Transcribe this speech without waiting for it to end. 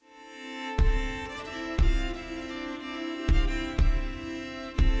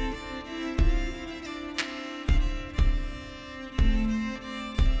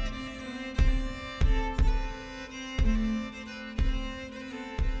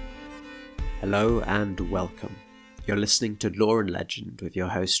Hello and welcome. You're listening to Lore and Legend with your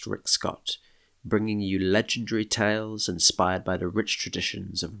host Rick Scott, bringing you legendary tales inspired by the rich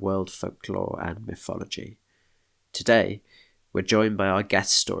traditions of world folklore and mythology. Today, we're joined by our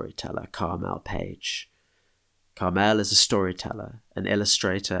guest storyteller, Carmel Page. Carmel is a storyteller, an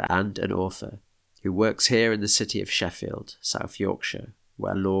illustrator and an author who works here in the city of Sheffield, South Yorkshire,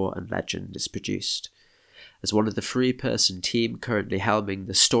 where Lore and Legend is produced. As one of the three-person team currently helming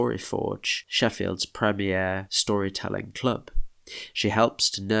the Story Forge, Sheffield's premier storytelling club, she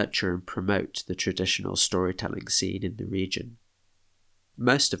helps to nurture and promote the traditional storytelling scene in the region.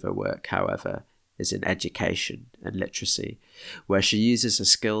 Most of her work, however, is in education and literacy, where she uses her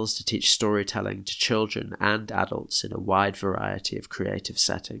skills to teach storytelling to children and adults in a wide variety of creative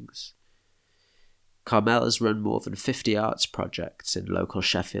settings. Carmel has run more than 50 arts projects in local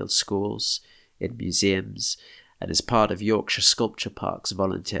Sheffield schools, in museums, and is part of Yorkshire Sculpture Park's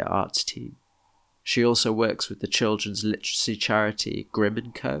volunteer arts team. She also works with the children's literacy charity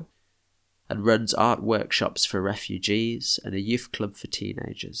Grimm & Co. and runs art workshops for refugees and a youth club for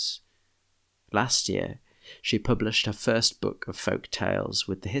teenagers. Last year, she published her first book of folk tales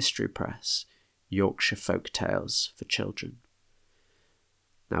with the History Press, Yorkshire Folk Tales for Children.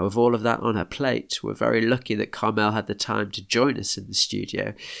 Now, with all of that on her plate, we're very lucky that Carmel had the time to join us in the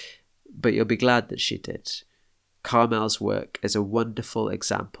studio, but you'll be glad that she did. Carmel's work is a wonderful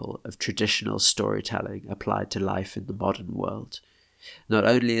example of traditional storytelling applied to life in the modern world. Not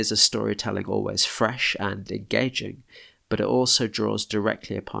only is her storytelling always fresh and engaging, but it also draws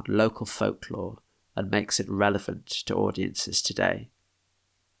directly upon local folklore and makes it relevant to audiences today.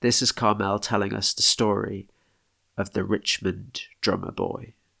 This is Carmel telling us the story of the Richmond Drummer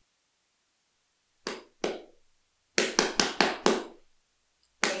Boy.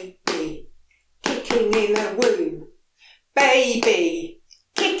 Kicking in a womb, baby,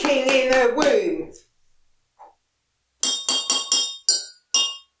 kicking in a womb.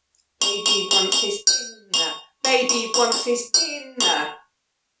 Baby wants his dinner, baby wants his dinner.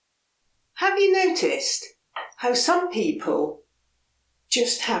 Have you noticed how some people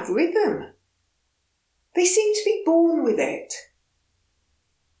just have rhythm? They seem to be born with it.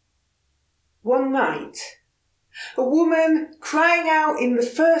 One night, a woman crying out in the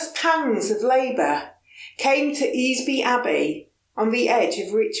first pangs of labour came to Easby Abbey on the edge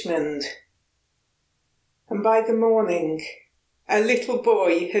of Richmond. And by the morning, a little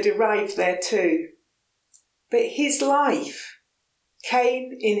boy had arrived there too. But his life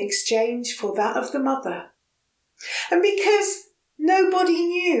came in exchange for that of the mother. And because nobody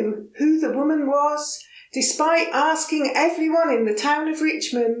knew who the woman was, despite asking everyone in the town of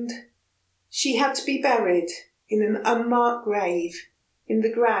Richmond, she had to be buried in an unmarked grave in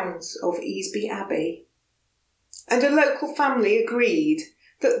the grounds of Easby Abbey. And a local family agreed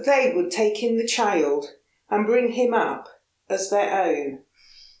that they would take in the child and bring him up as their own.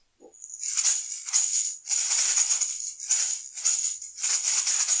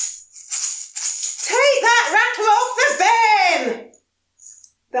 Take that rattle off the bin!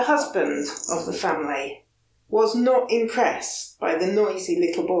 The husband of the family was not impressed by the noisy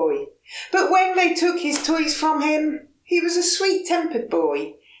little boy. But when they took his toys from him, he was a sweet-tempered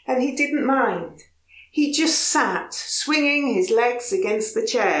boy, and he didn't mind. He just sat, swinging his legs against the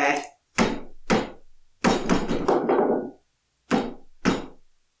chair. Take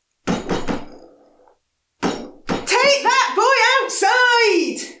that boy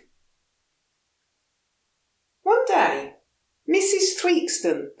outside! One day, Mrs.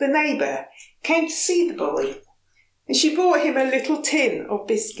 Threakston, the neighbour, came to see the boy, and she brought him a little tin of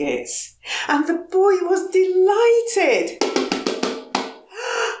biscuits, and the boy was delighted.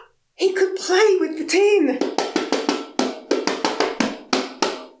 He could play with the tin.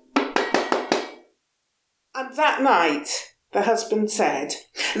 And that night, the husband said,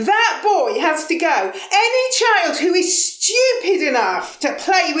 "That boy has to go. Any child who is stupid enough to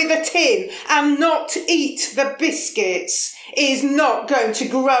play with a tin and not eat the biscuits is not going to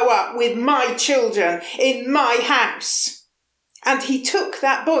grow up with my children in my house." And he took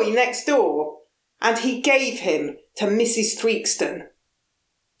that boy next door and he gave him to Mrs. Threakston,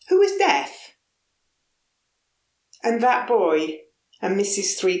 who was deaf. And that boy and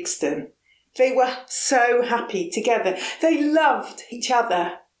Mrs. Threakston, they were so happy together. They loved each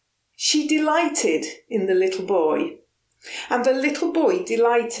other. She delighted in the little boy, and the little boy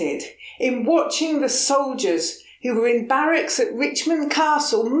delighted in watching the soldiers who were in barracks at Richmond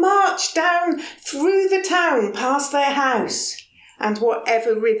Castle march down through the town past their house, and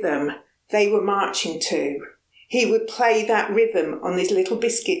whatever rhythm they were marching to, he would play that rhythm on his little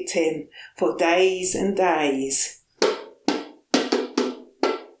biscuit tin for days and days.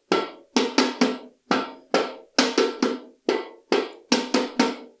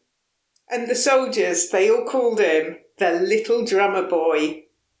 And the soldiers, they all called him the little drummer boy,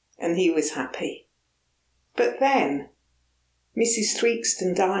 and he was happy. But then Mrs.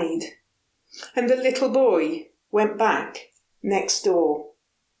 Threakston died, and the little boy went back next door.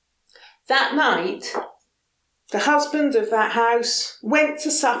 That night, the husband of that house went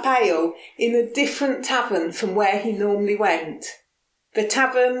to sup ale in a different tavern from where he normally went, the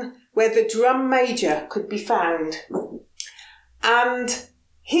tavern where the drum major could be found. And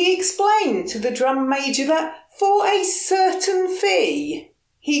he explained to the drum major that for a certain fee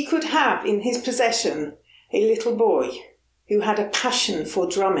he could have in his possession a little boy who had a passion for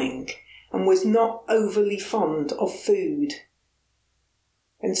drumming and was not overly fond of food.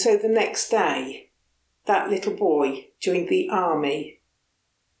 And so the next day, that little boy joined the army.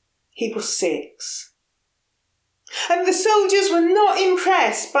 He was 6. And the soldiers were not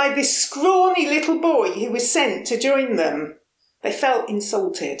impressed by this scrawny little boy who was sent to join them. They felt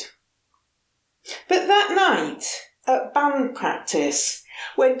insulted. But that night, at band practice,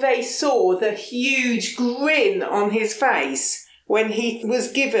 when they saw the huge grin on his face when he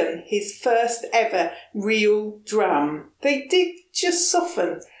was given his first ever real drum, they did just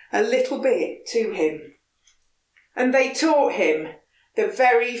soften a little bit to him. And they taught him the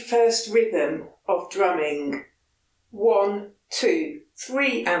very first rhythm of drumming. 1, 2,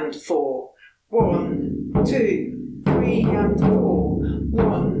 3 and 4. 1, 2, 3 and 4.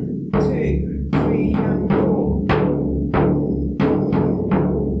 1, 2, 3 and 4.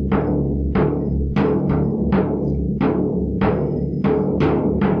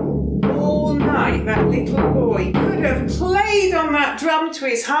 All night that little boy could have played on that drum to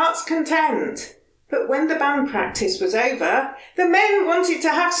his heart's content. But when the band practice was over, the men wanted to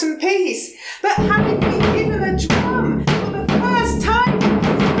have some peace. But having been given a drum for the first time in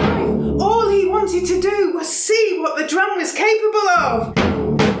his life, all he wanted to do was see what the drum was capable of.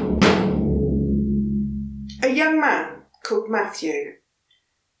 A young man called Matthew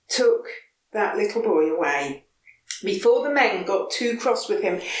took that little boy away. Before the men got too cross with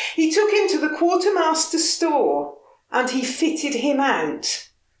him, he took him to the quartermaster's store and he fitted him out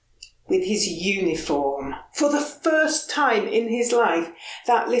with his uniform. For the first time in his life,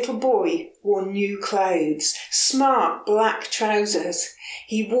 that little boy wore new clothes, smart black trousers.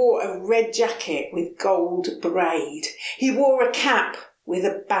 He wore a red jacket with gold braid. He wore a cap with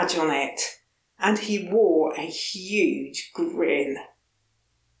a badge on it. And he wore a huge grin.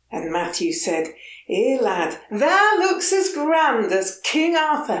 And Matthew said, "Here, lad, thou looks as grand as King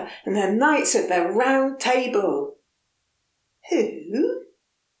Arthur and the knights of the Round Table." Who?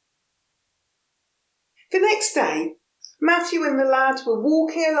 The next day, Matthew and the lad were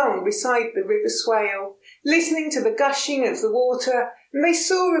walking along beside the River Swale, listening to the gushing of the water, and they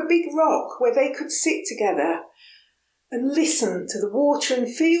saw a big rock where they could sit together and listen to the water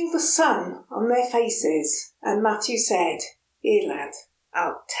and feel the sun on their faces. And Matthew said, "Here, lad,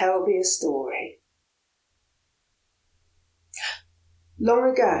 I'll tell thee a story."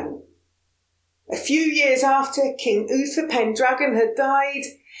 Long ago, a few years after King Uther Pendragon had died,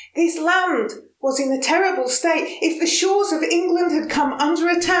 this land was in a terrible state. If the shores of England had come under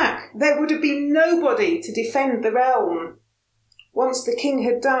attack, there would have been nobody to defend the realm. Once the king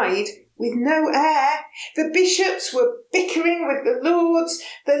had died, with no heir, the bishops were bickering with the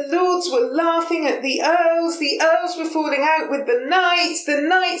lords were laughing at the earls were falling out with the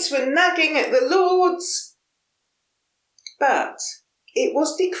knights were nagging at the lords. But it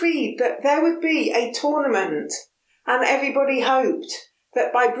was decreed that there would be a tournament, and everybody hoped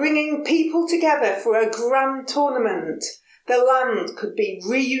that by bringing people together for a grand tournament, the land could be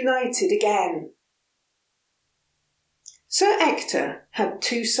reunited again. Sir Ector had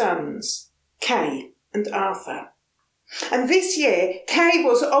 2 sons, Kay and Arthur. And this year, Kay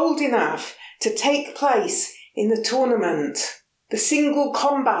was old enough to take place in the tournament, the single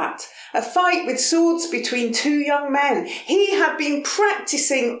combat, a fight with swords between 2 young men. He had been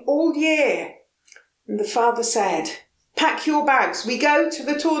practising all year. And the father said, "Pack your bags, we go to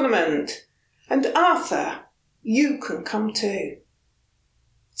the tournament. And Arthur, you can come too."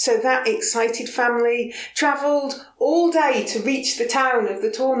 So that excited family travelled all day to reach the town of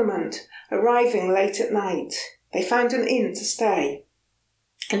the tournament, arriving late at night. They found an inn to stay.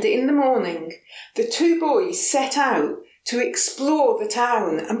 And in the morning, the 2 boys set out to explore the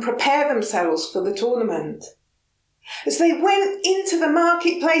town and prepare themselves for the tournament. As they went into the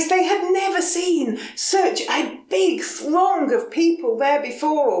marketplace, they had never seen such a big throng of people there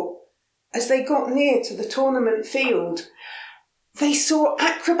before. As they got near to the tournament field, they saw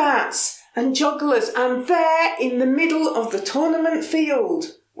acrobats and jugglers, and there in the middle of the tournament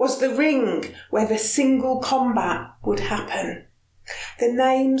field was the ring where the single combat would happen. The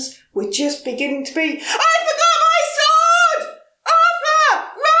names were just beginning to be, I forgot my sword! Arthur,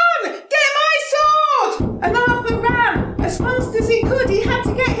 run! Get my sword! And Arthur ran as fast as he could. He had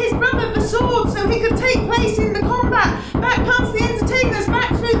to get his brother the sword so he could take place in the combat. Back past the entertainers, back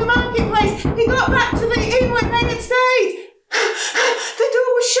through the marketplace. He got back to the inn where they had stayed. The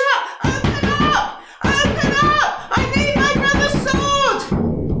door was shut. Open up! Open up! I need my brother's sword!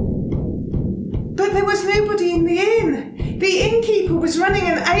 But there was nobody in the inn. The innkeeper was running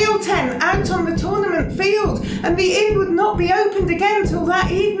an ale tent out on the tournament field, and the inn would not be opened again till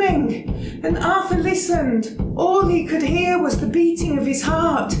that evening. And Arthur listened. All he could hear was the beating of his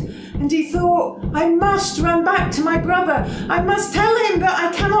heart. And he thought, I must run back to my brother. I must tell him that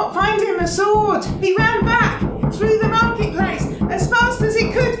I cannot find him a sword. He ran back through the marketplace as fast as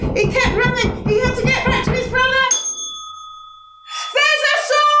he could. He kept running. He had to get back to his brother. There's a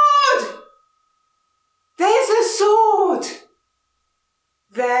sword! There's a sword!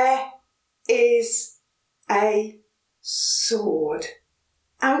 There is a sword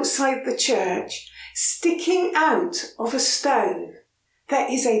outside the church, sticking out of a stone.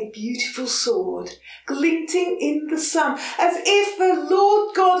 There is a beautiful sword, glinting in the sun, as if the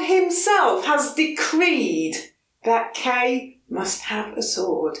Lord God himself has decreed that Kay must have a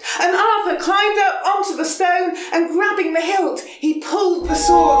sword. And Arthur climbed up onto the stone, and grabbing the hilt, he pulled the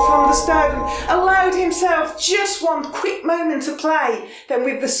sword from the stone, allowed himself just one quick moment to play, then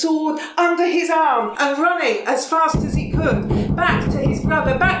with the sword under his arm and running as fast as he could, back to his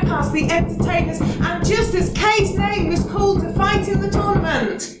brother, back past the entertainers, and just as Kay's name was called to fight in the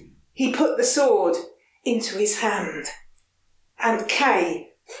tournament, he put the sword into his hand. And Kay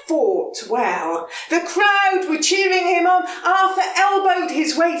fought well. The crowd were cheering him on. Arthur elbowed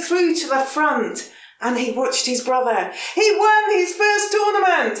his way through to the front, and he watched his brother. He won his first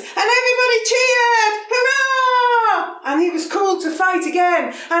tournament, and everybody cheered! Hurrah! And he was called to fight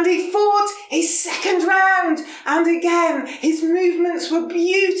again, and he fought his second round, and again his movements were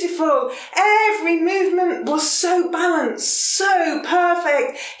beautiful. Every movement was so balanced, so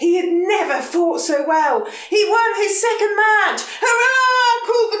perfect. He had never fought so well. He won his second match. Hurrah!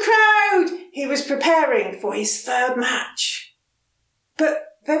 Called the crowd. He was preparing for his third match.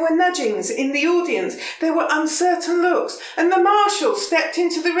 But there were nudgings in the audience, there were uncertain looks, and the marshal stepped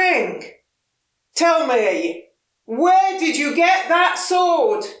into the ring. Tell me, where did you get that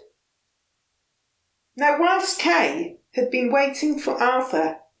sword? Now, whilst Kay had been waiting for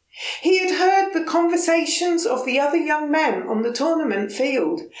Arthur, he had heard the conversations of the other young men on the tournament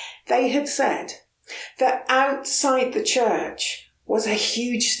field. They had said that outside the church was a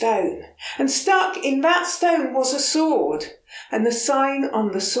huge stone, and stuck in that stone was a sword, and the sign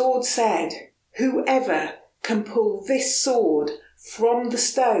on the sword said, whoever can pull this sword from the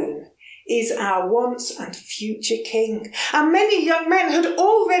stone is our once and future king. And many young men had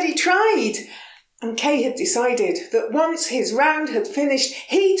already tried, and Kay had decided that once his round had finished,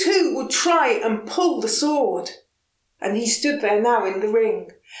 he too would try and pull the sword. And he stood there now in the ring.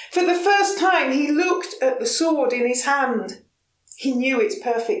 For the first time he looked at the sword in his hand. He knew its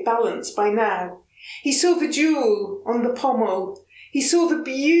perfect balance by now. He saw the jewel on the pommel. He saw the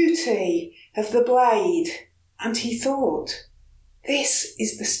beauty of the blade. And he thought, this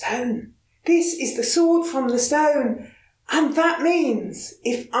is the stone. This is the sword from the stone. And that means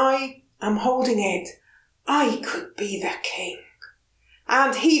if I am holding it, I could be the king.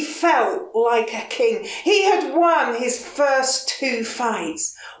 And he felt like a king. He had won his first 2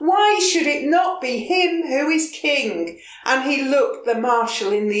 fights. Why should it not be him who is king? And he looked the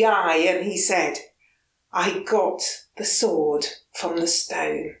marshal in the eye and he said, I got the sword from the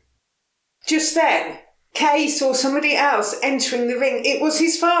stone. Just then, Kay saw somebody else entering the ring. It was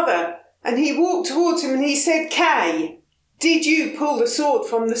his father. And he walked towards him and he said, Kay, did you pull the sword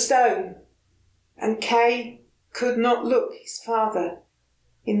from the stone? And Kay could not look his father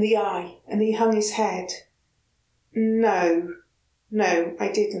in the eye, and he hung his head. No,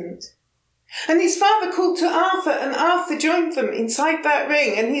 I didn't. And his father called to Arthur, and Arthur joined them inside that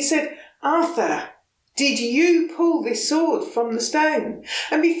ring, and he said, Arthur, did you pull this sword from the stone?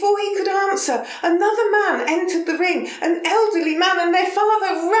 And before he could answer, another man entered the ring, an elderly man, and their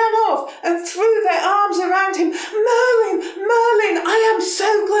father ran off and threw their arms around him. Merlin, I am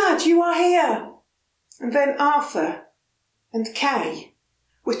so glad you are here. And then Arthur and Kay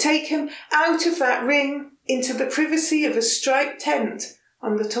were taken out of that ring into the privacy of a striped tent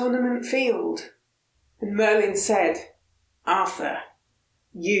on the tournament field. And Merlin said, Arthur,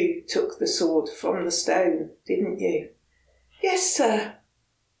 you took the sword from the stone, didn't you? Yes, sir.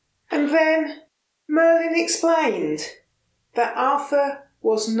 And then Merlin explained that Arthur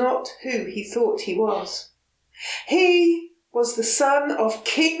was not who he thought he was. He was the son of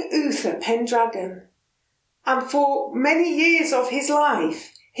King Uther Pendragon, and for many years of his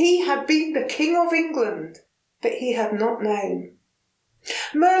life he had been the King of England that he had not known.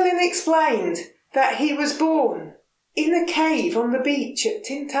 Merlin explained that he was born in a cave on the beach at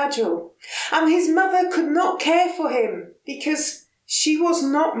Tintagel, and his mother could not care for him because she was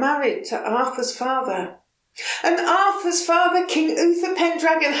not married to Arthur's father. And Arthur's father, King Uther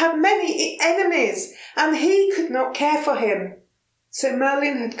Pendragon, had many enemies, and he could not care for him. So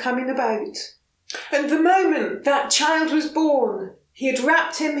Merlin had come in about. And the moment that child was born, he had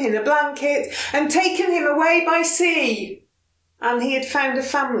wrapped him in a blanket and taken him away by sea. And he had found a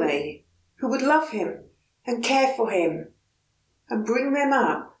family who would love him and care for him and bring them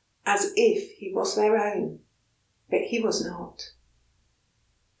up as if he was their own. But he was not.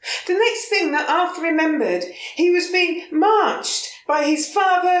 The next thing that Arthur remembered, he was being marched by his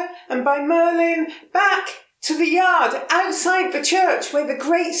father and by Merlin back to the yard outside the church where the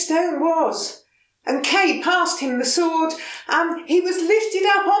great stone was. And Kay passed him the sword, and he was lifted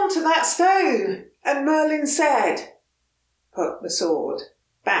up onto that stone. And Merlin said, "Put the sword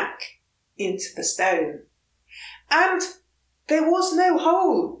back into the stone." And there was no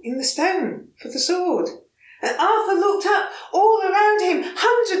hole in the stone for the sword. And Arthur looked up. All around him,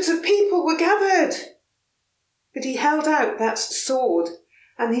 hundreds of people were gathered. But he held out that sword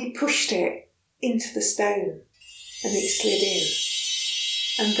and he pushed it into the stone and it slid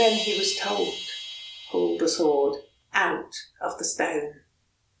in. And then he was told, pull the sword out of the stone.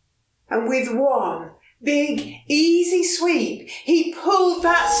 And with one big, easy sweep, he pulled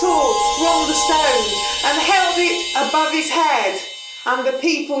that sword from the stone and held it above his head. And the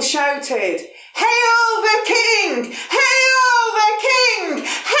people shouted, "Hail the King! Hail the King!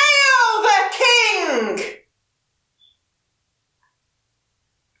 Hail the King!"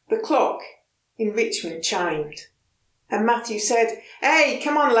 The clock in Richmond chimed, and Matthew said, "Hey,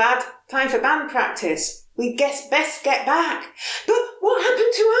 come on, lad, time for band practice. We guess best get back." "But what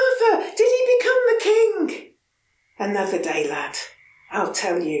happened to Arthur? Did he become the king?" "Another day, lad. I'll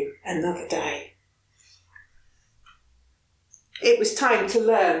tell you another day." It was time to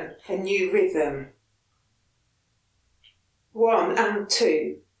learn a new rhythm. 1 and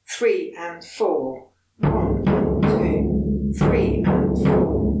 2, 3 and 4. 1, 2, 3 and 4.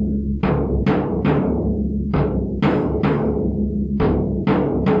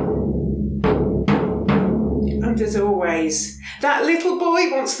 And as always, that little boy,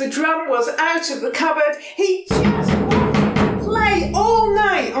 once the drum was out of the cupboard, he just wanted to play all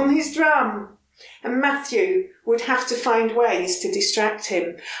night on his drum. And Matthew would have to find ways to distract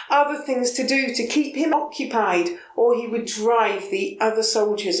him, other things to do to keep him occupied, or he would drive the other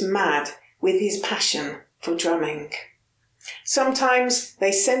soldiers mad with his passion for drumming. Sometimes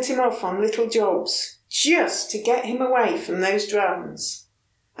they sent him off on little jobs just to get him away from those drums.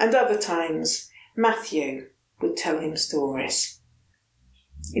 And other times Matthew would tell him stories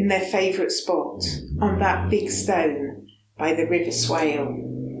in their favourite spot on that big stone by the River Swale.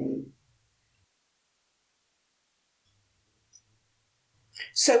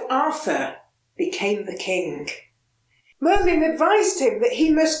 So Arthur became the king. Merlin advised him that he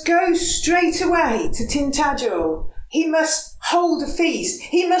must go straight away to Tintagel. He must hold a feast.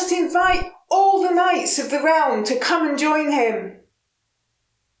 He must invite all the knights of the realm to come and join him.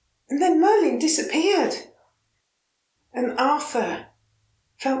 And then Merlin disappeared. And Arthur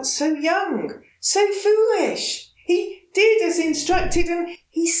felt so young, so foolish. He did as instructed, and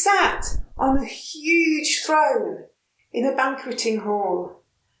he sat on a huge throne in a banqueting hall.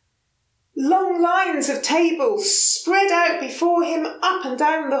 Long lines of tables spread out before him up and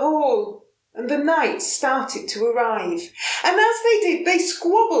down the hall, and the knights started to arrive. And as they did, they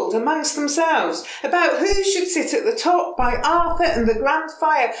squabbled amongst themselves about who should sit at the top by Arthur and the grand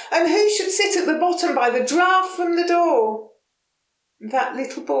fire, and who should sit at the bottom by the draught from the door. That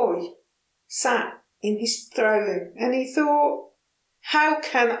little boy sat in his throne, and he thought, how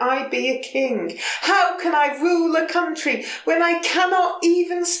can I be a king? How can I rule a country when I cannot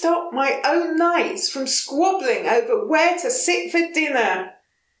even stop my own knights from squabbling over where to sit for dinner?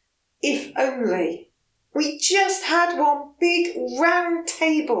 If only we just had one big round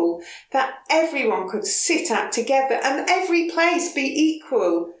table that everyone could sit at together and every place be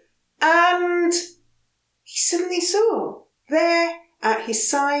equal. And he suddenly saw there at his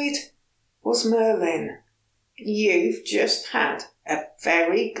side was Merlin. "You've just had a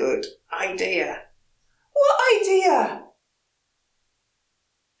very good idea." "What idea?"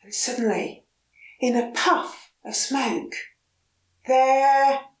 And suddenly, in a puff of smoke,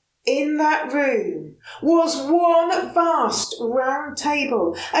 there In that room was one vast round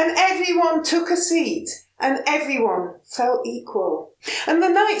table, and everyone took a seat, and everyone felt equal. And the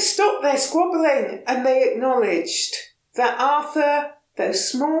knights stopped their squabbling, and they acknowledged that Arthur, though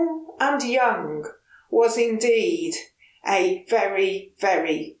small and young, was indeed a very,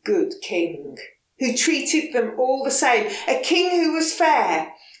 very good king, who treated them all the same, a king who was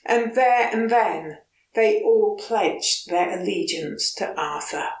fair, and there and then they all pledged their allegiance to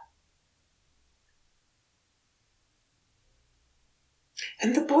Arthur.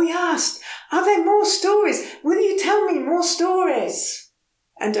 And the boy asked, "Are there more stories? Will you tell me more stories?"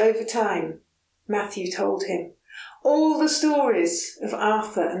 And over time, Matthew told him all the stories of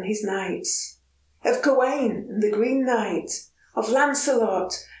Arthur and his knights, of Gawain and the Green Knight, of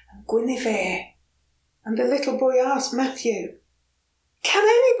Lancelot and Guinevere. And the little boy asked Matthew, "Can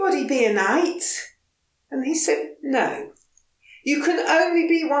anybody be a knight?" And he said, "No. You can only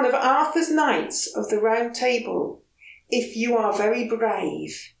be one of Arthur's knights of the Round Table if you are very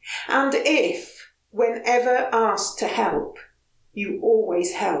brave, and if, whenever asked to help, you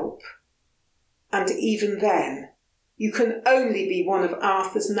always help. And even then, you can only be one of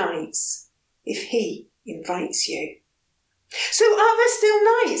Arthur's knights if he invites you." So are there still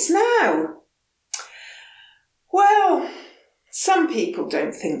knights now? Well, some people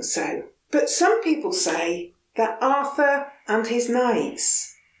don't think so, but some people say that Arthur and his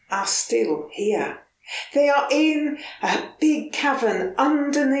knights are still here. They are in a big cavern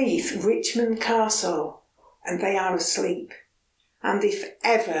underneath Richmond Castle, and they are asleep. And if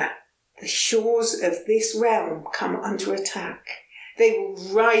ever the shores of this realm come under attack, they will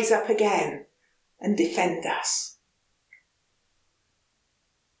rise up again and defend us.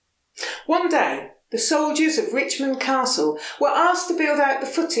 One day, the soldiers of Richmond Castle were asked to build out the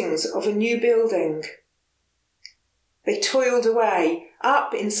footings of a new building. They toiled away,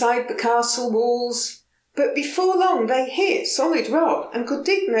 up inside the castle walls, but before long they hit solid rock and could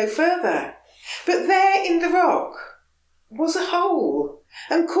dig no further. But there in the rock was a hole,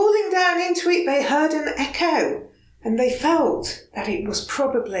 and calling down into it they heard an echo, and they felt that it was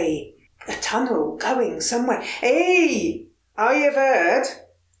probably a tunnel going somewhere. "Hey, I have heard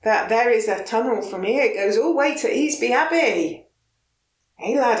that there is a tunnel from here. It goes all the way to Easby Abbey."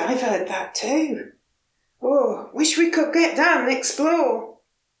 "Hey lad, I've heard that too. Oh, wish we could get down and explore."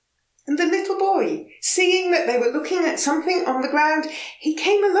 And the little boy, seeing that they were looking at something on the ground, he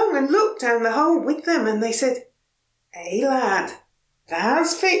came along and looked down the hole with them, and they said, "Hey lad,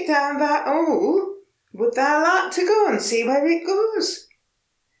 thou's fit down that hole. Would thou like to go and see where it goes?"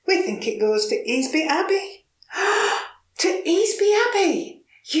 "We think it goes to Easby Abbey." "To Easby Abbey?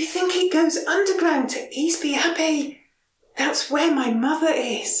 You think it goes underground to Easby Abbey? That's where my mother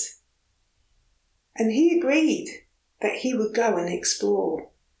is." And he agreed that he would go and explore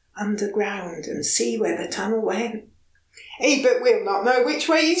underground and see where the tunnel went. "Hey, but we'll not know which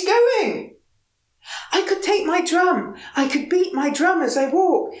way he's going." "I could take my drum. I could beat my drum as I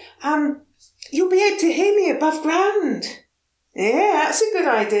walk, and you'll be able to hear me above ground." "Yeah, that's a good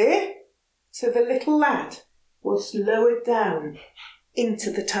idea." So the little lad was lowered down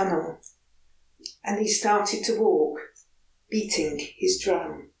into the tunnel, and he started to walk, beating his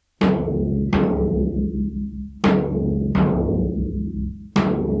drum.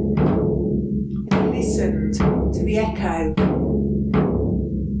 Listened to the echo,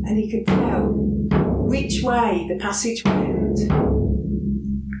 and he could tell which way the passage went.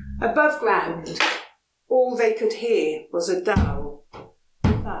 Above ground, all they could hear was a dull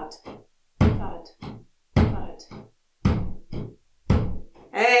thud, thud, thud.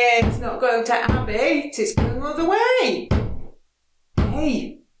 "Hey, it's not going to Abbey, 'tis going the other way."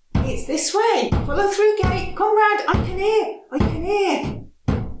 "Hey, it's this way, follow through gate, come round, I can hear.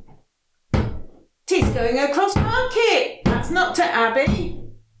 'Tis going across market, that's not to Abbey."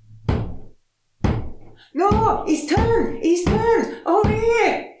 "No, he's turned, oh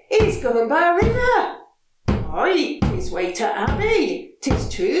here, he's going by a river." "Aye, 'tis way to Abbey, 'tis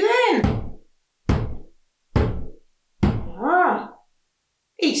true then." "Ah,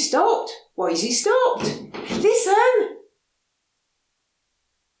 he stopped, why's he stopped? Listen."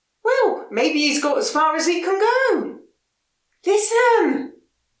 "Well, maybe he's got as far as he can go." "Listen."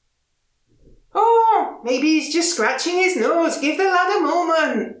 "Oh, maybe he's just scratching his nose. Give the lad a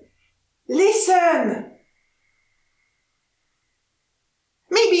moment." "Listen."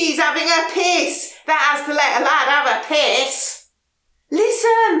 "Maybe he's having a piss. That has to let a lad have a piss."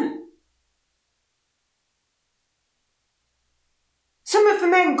 "Listen." Some of the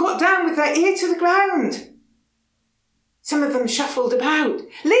men got down with their ear to the ground. Some of them shuffled about.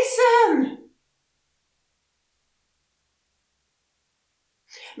 "Listen."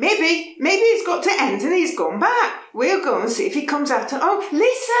 maybe he's got to end and he's gone back. We'll go and see if he comes out. Oh,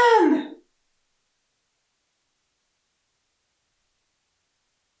 listen!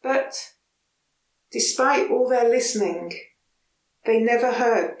 But despite all their listening, they never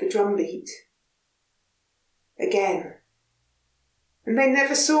heard the drumbeat again. And they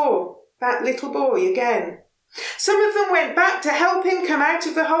never saw that little boy again. Some of them went back to help him come out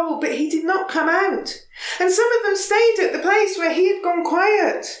of the hole, but he did not come out. And some of them stayed at the place where he had gone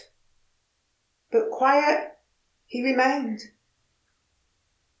quiet. But quiet he remained.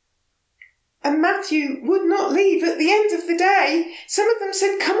 And Matthew would not leave at the end of the day. Some of them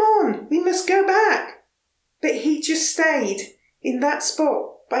said, come on, we must go back. But he just stayed in that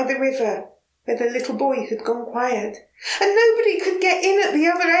spot by the river where the little boy had gone quiet. And nobody could get in at the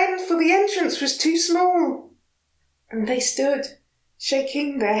other end, for the entrance was too small. And they stood,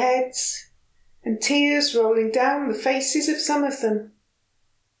 shaking their heads, and tears rolling down the faces of some of them.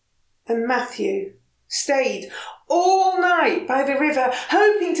 And Matthew stayed all night by the river,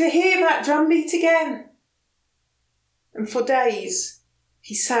 hoping to hear that drumbeat again. And for days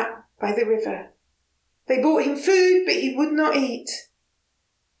he sat by the river. They brought him food, but he would not eat.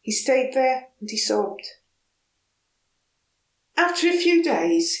 He stayed there and he sobbed. After a few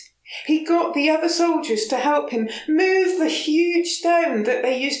days, he got the other soldiers to help him move the huge stone that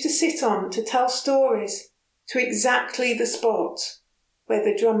they used to sit on to tell stories to exactly the spot where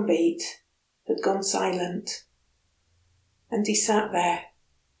the drumbeat had gone silent. And he sat there.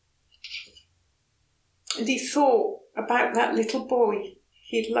 And he thought about that little boy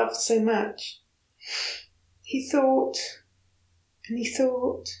he'd loved so much. He thought, and he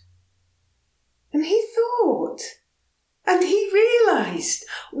thought, and he thought. And he realised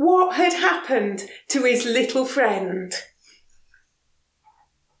what had happened to his little friend.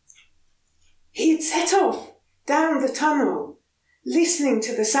 He had set off down the tunnel, listening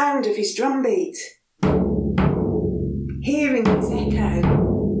to the sound of his drumbeat, hearing its echo.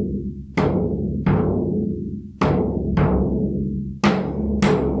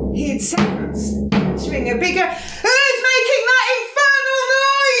 He had sensed entering a bigger... Who's making that infernal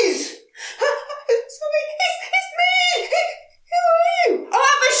noise? Sorry, it's me! Who are you?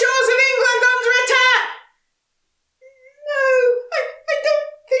 Are the shores of England under attack? No, I don't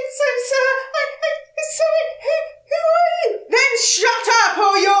think so, sir. Sorry, who are you? Then shut up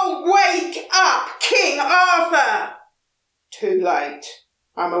or you'll wake up King Arthur. Too late.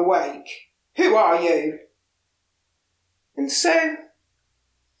 I'm awake. Who are you? And so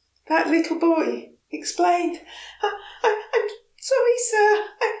that little boy explained, I'm sorry, sir.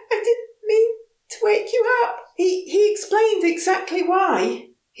 I didn't mean to wake you up. He explained exactly why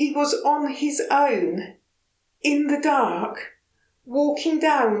he was on his own, in the dark, walking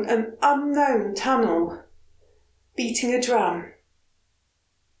down an unknown tunnel, beating a drum.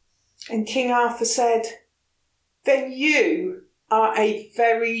 And King Arthur said, then you are a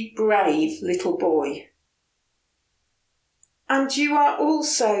very brave little boy. And you are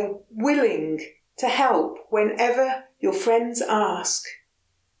also willing to help whenever your friends ask.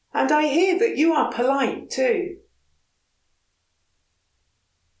 And I hear that you are polite too.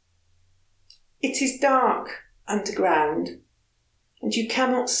 It is dark underground, and you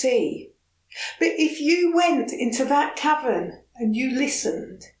cannot see. But if you went into that cavern and you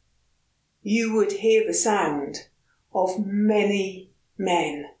listened, you would hear the sound of many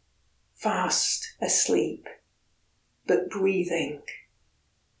men fast asleep, but breathing.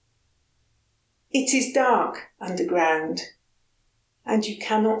 It is dark underground, and you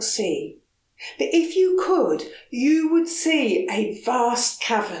cannot see. But if you could, you would see a vast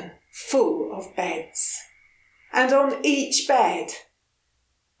cavern full of beds. And on each bed,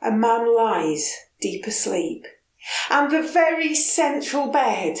 a man lies deep asleep. And the very central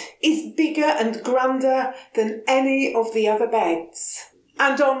bed is bigger and grander than any of the other beds.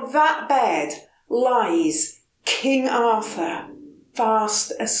 And on that bed lies King Arthur,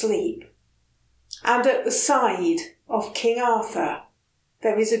 fast asleep. And at the side of King Arthur,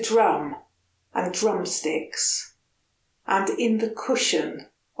 there is a drum and drumsticks. And in the cushion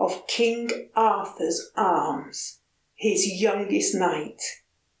of King Arthur's arms, his youngest knight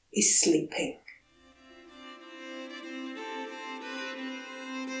is sleeping.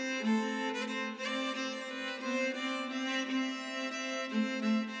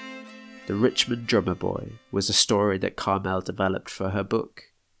 The Richmond Drummer Boy was a story that Carmel developed for her book,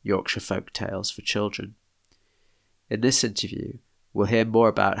 Yorkshire Folk Tales for Children. In this interview, we'll hear more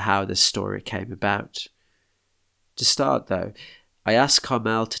about how this story came about. To start, though, I asked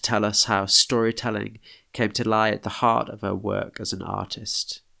Carmel to tell us how storytelling came to lie at the heart of her work as an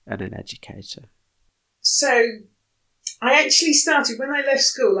artist and an educator. So, I actually started, when I left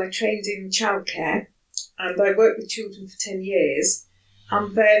school, I trained in childcare and I worked with children for 10 years.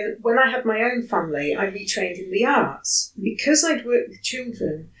 And then when I had my own family, I retrained in the arts. Because I'd worked with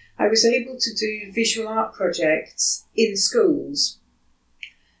children, I was able to do visual art projects in schools.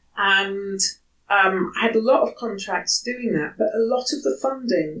 And I had a lot of contracts doing that, but a lot of the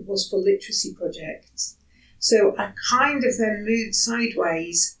funding was for literacy projects. So I kind of then moved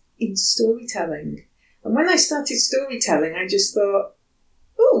sideways into storytelling. And when I started storytelling, I just thought,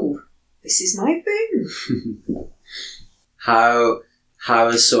 oh, this is my thing. How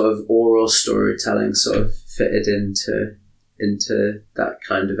has sort of oral storytelling sort of fitted into that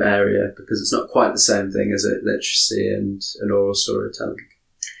kind of area? Because it's not quite the same thing, is it, literacy and oral storytelling?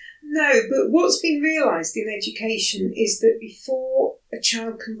 No, but what's been realised in education is that before a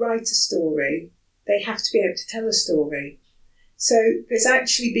child can write a story, they have to be able to tell a story. So there's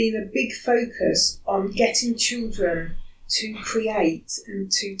actually been a big focus on getting children to create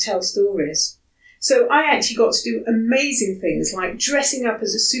and to tell stories. So I actually got to do amazing things like dressing up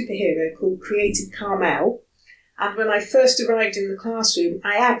as a superhero called Creative Carmel. And when I first arrived in the classroom,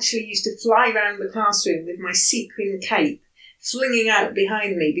 I actually used to fly around the classroom with my sequin cape flinging out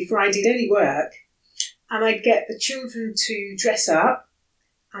behind me before I did any work. And I'd get the children to dress up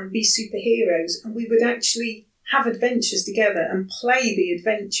and be superheroes. And we would actually have adventures together and play the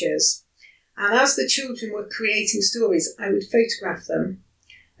adventures. And as the children were creating stories, I would photograph them.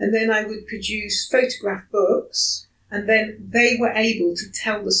 And then I would produce photograph books. And then they were able to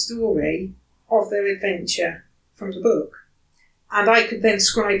tell the story of their adventure from the book. And I could then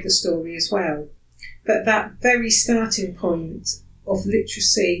scribe the story as well. But that very starting point of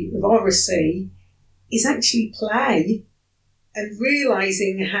literacy, of oracy, is actually play and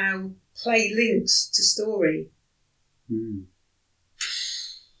realising how play links to story.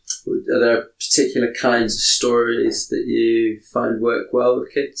 Are there particular kinds of stories that you find work well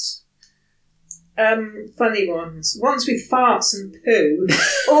with kids? Funny ones. Ones with farts and poo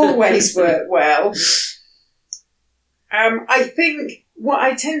always work well. I think what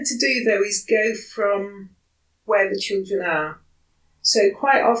I tend to do, though, is go from where the children are. So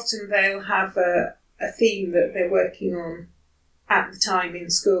quite often they'll have a theme that they're working on at the time in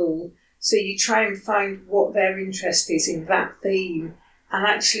school. So you try and find what their interest is in that theme and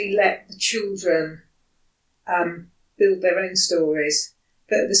actually let the children build their own stories.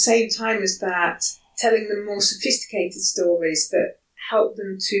 But at the same time as that, telling them more sophisticated stories that help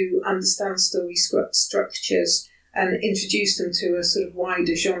them to understand story structures and introduce them to a sort of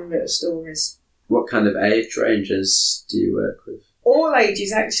wider genre of stories. What kind of age ranges do you work with? All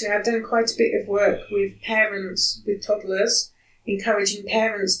ages, actually. I've done quite a bit of work with parents with toddlers, encouraging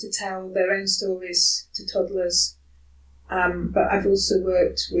parents to tell their own stories to toddlers. But I've also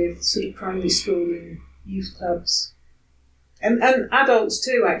worked with sort of primary school and youth clubs. And adults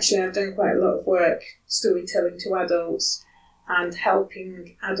too, actually. I've done quite a lot of work storytelling to adults and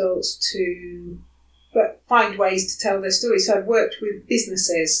helping adults to find ways to tell their stories. So I've worked with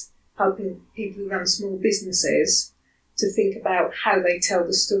businesses, helping people who run small businesses to think about how they tell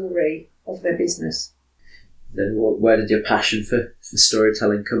the story of their business. Then where did your passion for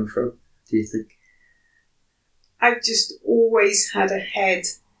storytelling come from, do you think? I've just always had a head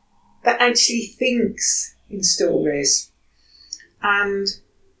that actually thinks in stories. And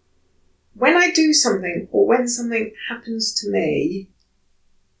when I do something or when something happens to me,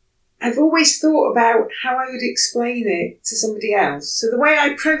 I've always thought about how I would explain it to somebody else. So the way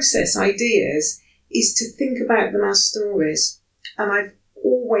I process ideas is to think about them as stories. And I've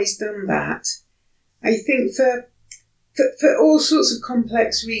always done that. I think for all sorts of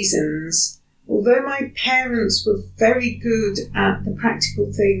complex reasons, although my parents were very good at the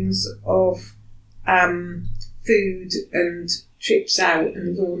practical things of food and trips out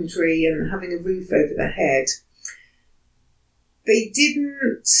and laundry and having a roof over their head, they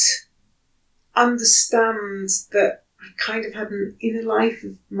didn't understand that I kind of had an inner life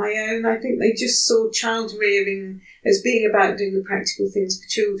of my own. I think they just saw child rearing as being about doing the practical things for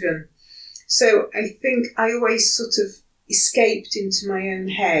children. So I think I always sort of escaped into my own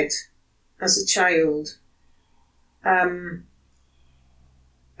head as a child, and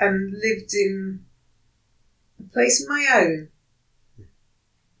lived in a place of my own.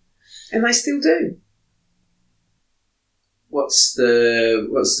 And I still do. What's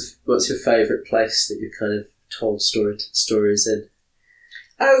your favourite place that you've kind of told stories in?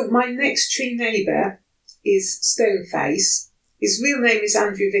 Oh, my next tree neighbour is Stoneface. His real name is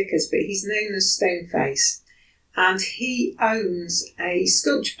Andrew Vickers, but he's known as Stoneface. And he owns a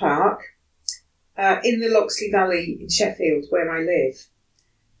sculpture park in the Loxley Valley in Sheffield, where I live.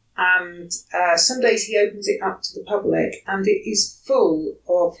 And some days he opens it up to the public, and it is full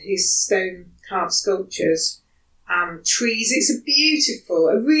of his stone carved sculptures and trees. It's a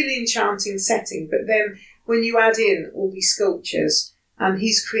really enchanting setting. But then when you add in all these sculptures, and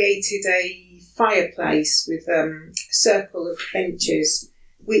he's created a fireplace with a circle of benches,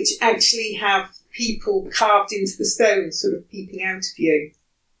 which actually have people carved into the stone, sort of peeping out of you,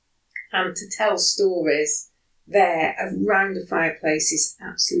 and to tell stories there around a fireplace is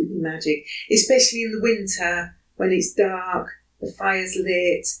absolutely magic, especially in the winter when it's dark, the fire's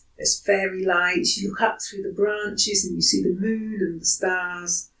lit, there's fairy lights, you look up through the branches and you see the moon and the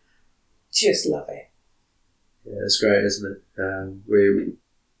stars. Just love it. Yeah, it's great, isn't it?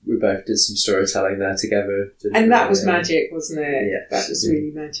 We both did some storytelling there together. And that was magic, wasn't it? Yeah. That was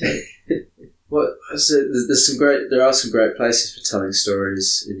really magic. Well, so there are some great places for telling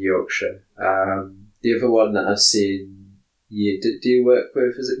stories in Yorkshire. The other one that I've seen, do you work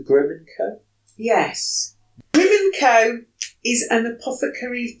with, is it Grimm & Co? Yes. Grimm & Co is an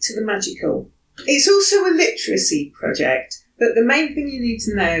apothecary to the magical. It's also a literacy project, but the main thing you need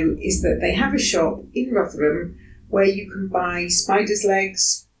to know is that they have a shop in Rotherham where you can buy spider's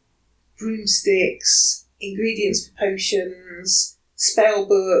legs, broomsticks, ingredients for potions, spell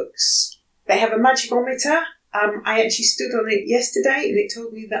books. They have a magicometer. I actually stood on it yesterday and it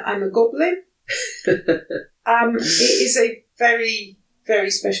told me that I'm a goblin. It is a very,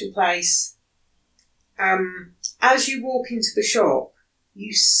 very special place. As you walk into the shop,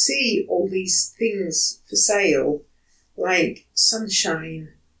 you see all these things for sale, like sunshine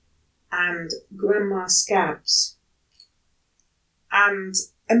and grandma scabs. And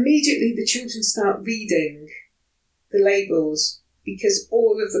immediately the children start reading the labels, because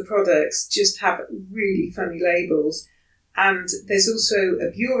all of the products just have really funny labels. And there's also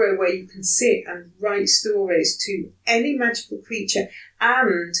a bureau where you can sit and write stories to any magical creature,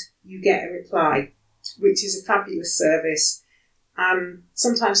 and you get a reply, which is a fabulous service.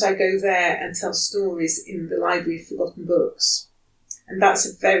 Sometimes I go there and tell stories in the Library of Forgotten Books. And that's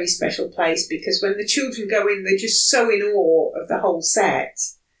a very special place, because when the children go in, they're just so in awe of the whole set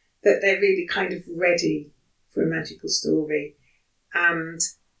that they're really kind of ready for a magical story. And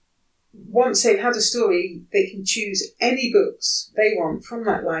once they've had a story, they can choose any books they want from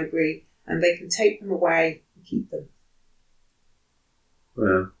that library, and they can take them away and keep them.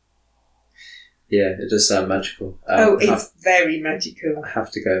 Wow. Yeah, it does sound magical. It's very magical. I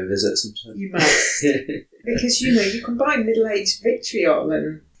have to go and visit sometime. You must. Because, you can buy middle-aged vitriol,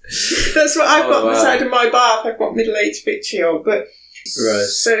 and that's what I've got on the side of my bath. I've got middle-aged vitriol, but right.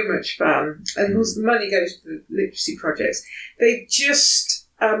 So much fun. And the money goes to the literacy projects. They've just,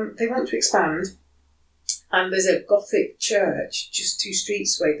 they want to expand, and there's a Gothic church just 2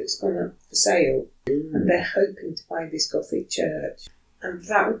 streets away that's gone up for sale, and they're hoping to buy this Gothic church. And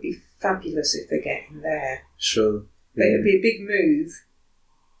that would be fabulous if they get in there. Sure. But it would be a big move.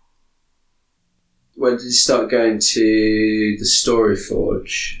 When did you start going to the Story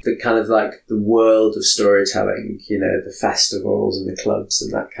Forge? The kind of like the world of storytelling, the festivals and the clubs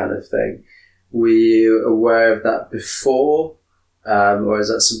and that kind of thing. Were you aware of that before? Or is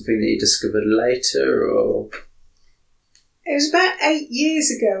that something that you discovered later? Or It was about 8 years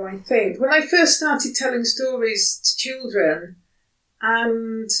ago, I think, when I first started telling stories to children.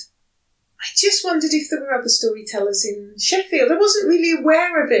 And I just wondered if there were other storytellers in Sheffield. I wasn't really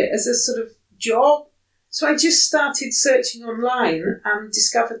aware of it as a sort of job. So I just started searching online and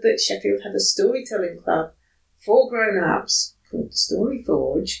discovered that Sheffield had a storytelling club for grown-ups called the Story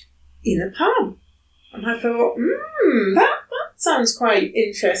Forge in a pub. And I thought, that sounds quite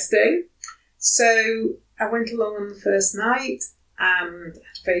interesting. So I went along on the first night and had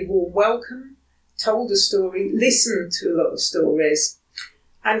a very warm welcome, told a story, listened to a lot of stories.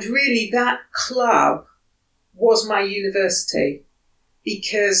 And really that club was my university,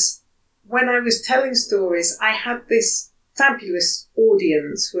 because when I was telling stories, I had this fabulous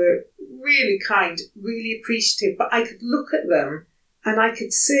audience who were really kind, really appreciative, but I could look at them and I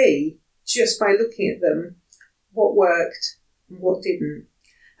could see, just by looking at them, what worked and what didn't.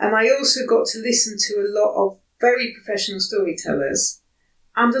 And I also got to listen to a lot of very professional storytellers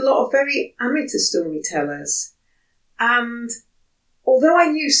and a lot of very amateur storytellers. And although I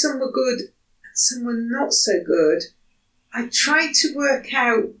knew some were good and some were not so good, I tried to work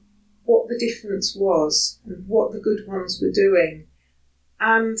out what the difference was and what the good ones were doing.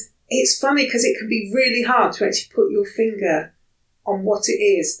 And it's funny because it can be really hard to actually put your finger on what it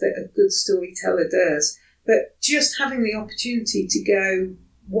is that a good storyteller does. But just having the opportunity to go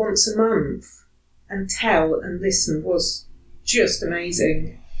once a month and tell and listen was just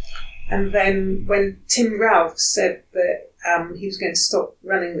amazing. And then when Tim Ralph said that he was going to stop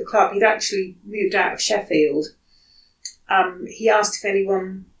running the club. He'd actually moved out of Sheffield. He asked if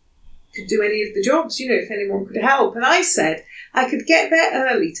anyone could do any of the jobs, if anyone could help. And I said I could get there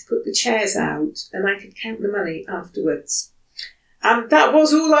early to put the chairs out and I could count the money afterwards. And that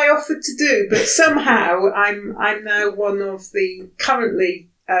was all I offered to do. But somehow I'm now one of the currently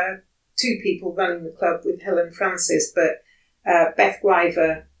 2 people running the club with Helen Francis, but Beth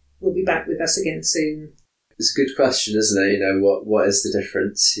Gwyver will be back with us again soon. It's a good question, isn't it? What is the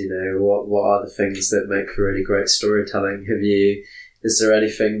difference? What are the things that make for really great storytelling? Is there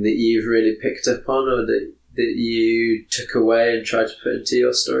anything that you've really picked up on, or that you took away and tried to put into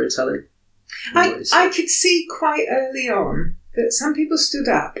your storytelling? I could see quite early on that some people stood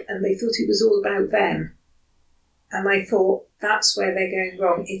up and they thought it was all about them. And I thought, that's where they're going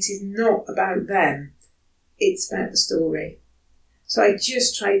wrong. It is not about them. It's about the story. So I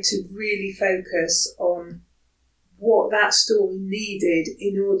just tried to really focus on what that story needed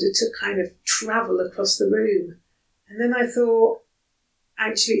in order to kind of travel across the room. And then I thought,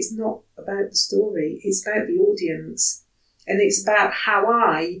 actually, it's not about the story. It's about the audience. And it's about how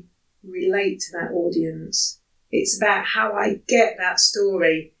I relate to that audience. It's about how I get that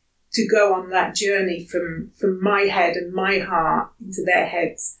story to go on that journey from my head and my heart into their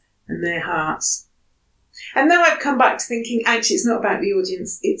heads and their hearts. And now I've come back to thinking, actually, it's not about the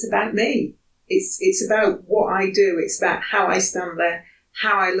audience. It's about me. It's about what I do. It's about how I stand there,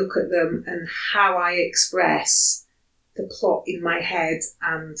 how I look at them, and how I express the plot in my head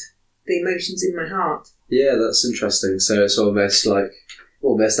and the emotions in my heart. Yeah, that's interesting. So it's almost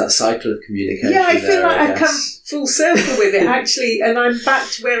that cycle of communication. Yeah, I feel like I've come full circle with it, actually, and I'm back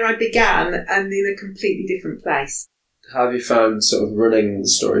to where I began and in a completely different place. How have you found sort of running the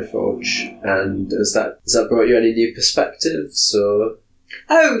Storyforge, and has that brought you any new perspectives, or?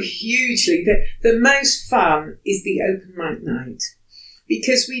 Oh, hugely. The most fun is the open mic night,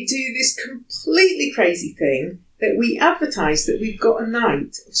 because we do this completely crazy thing that we advertise that we've got a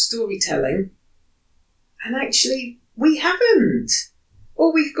night of storytelling, and actually we haven't.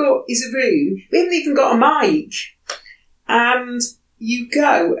 All we've got is a room. We haven't even got a mic. And you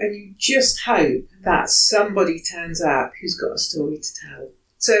go and you just hope that somebody turns up who's got a story to tell.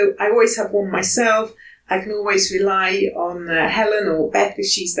 So I always have one myself. I can always rely on Helen or Beth if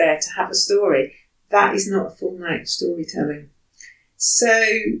she's there to have a story. That is not a full night of storytelling. So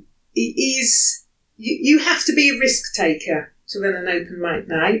it is, you have to be a risk taker to run an open mic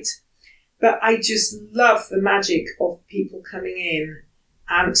night. But I just love the magic of people coming in.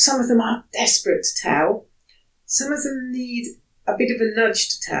 Some of them are desperate to tell. Some of them need a bit of a nudge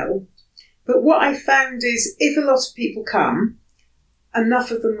to tell. But what I found is if a lot of people come,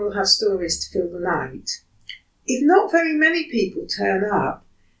 enough of them will have stories to fill the night. If not very many people turn up,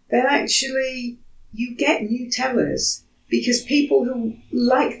 then actually you get new tellers, because people who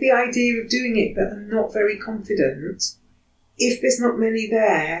like the idea of doing it but are not very confident, if there's not many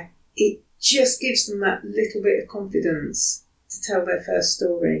there, it just gives them that little bit of confidence to tell their first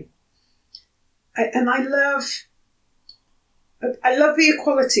story. And I love the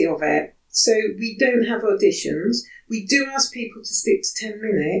equality of it. So we don't have auditions. We do ask people to stick to 10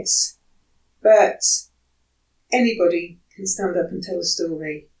 minutes, but anybody can stand up and tell a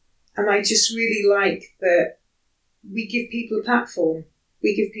story. And I just really like that we give people a platform.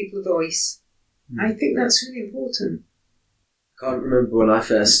 We give people a voice. I think that's really important. I can't remember when I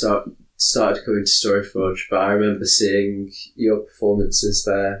first started coming to Storyforge, but I remember seeing your performances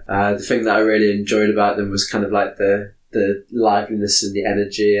there. The thing that I really enjoyed about them was kind of like the liveliness and the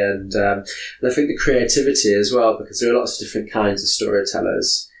energy, and I think the creativity as well, because there are lots of different kinds of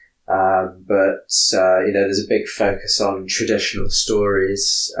storytellers. But there's a big focus on traditional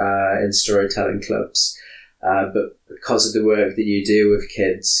stories in storytelling clubs. But because of the work that you do with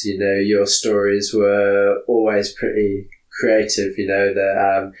kids, your stories were always pretty creative.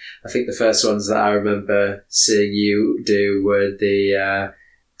 I think the first ones that I remember seeing you do were the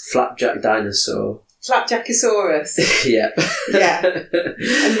Flapjack Dinosaur. Flapjackosaurus. Yeah. Yeah.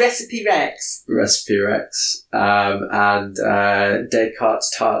 And Recipe Rex. And Descartes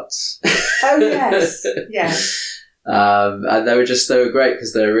Tarts. Oh, yes. Yeah. And they were great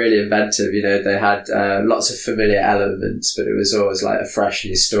because they were really inventive. They had lots of familiar elements, but it was always like a fresh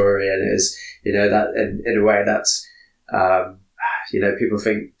new story. And it was, that in a way that's, people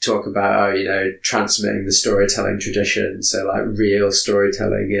talk about, transmitting the storytelling tradition. So like real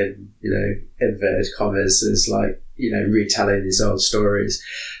storytelling in, inverted commas is like, retelling these old stories.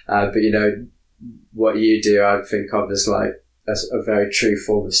 But what you do, I think of as like a very true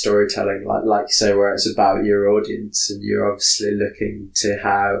form of storytelling, like you say, where it's about your audience, and you're obviously looking to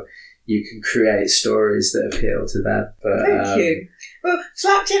how, you can create stories that appeal to them. But, Thank you. Well,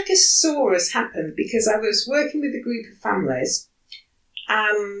 Flapjackosaurus happened because I was working with a group of families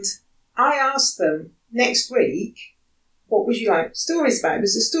and I asked them next week, what would you like stories about? It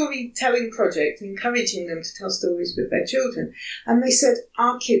was a storytelling project encouraging them to tell stories with their children. And they said,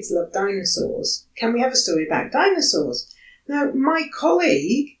 our kids love dinosaurs. Can we have a story about dinosaurs? Now, my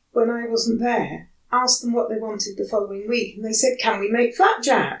colleague, when I wasn't there, asked them what they wanted the following week. And they said, can we make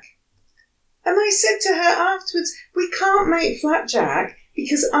Flapjack? And I said to her afterwards, we can't make Flapjack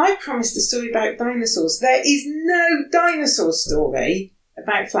because I promised a story about dinosaurs. There is no dinosaur story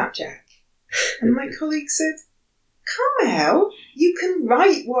about Flapjack. And my colleague said, Carmel, you can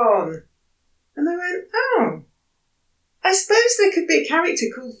write one. And I went, oh, I suppose there could be a character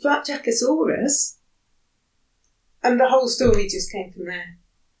called Flapjackosaurus. And the whole story just came from there.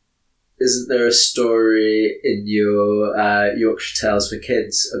 Isn't there a story in your Yorkshire Tales for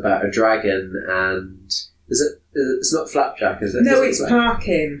Kids about a dragon and... It's not Flapjack, is it? No, it's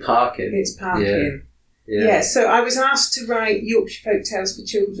Parkin. Parkin. It's Parkin. Yeah. So I was asked to write Yorkshire Folk Tales for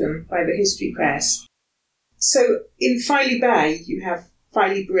Children by the History Press. So in Filey Bay, you have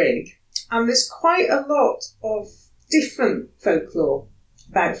Filey Brig, and there's quite a lot of different folklore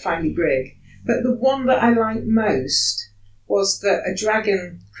about Filey Brig. But the one that I liked most was that a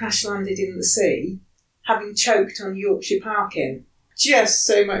dragon crash-landed in the sea, having choked on Yorkshire Parkin. Just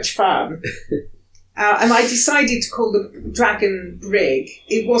so much fun. And I decided to call the dragon Brig.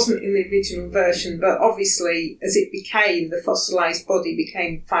 It wasn't in the original version, but obviously, as it became, the fossilised body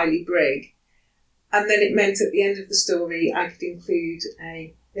became Filey Brig. And then it meant at the end of the story, I could include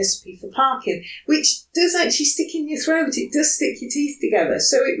a recipe for Parkin, which does actually stick in your throat. It does stick your teeth together.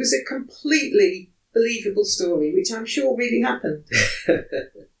 So it was a completely believable story, which I'm sure really happened.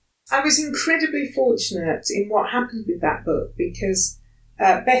 I was incredibly fortunate in what happened with that book because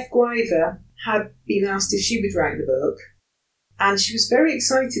Beth Gwyver had been asked if she would write the book, and she was very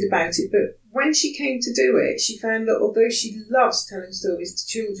excited about it. But when she came to do it, she found that although she loves telling stories to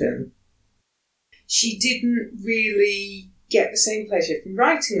children, she didn't really get the same pleasure from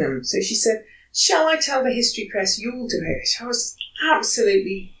writing them. So she said, shall I tell the History Press you'll do it? I was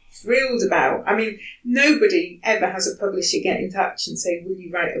absolutely thrilled about. I mean, nobody ever has a publisher get in touch and say, will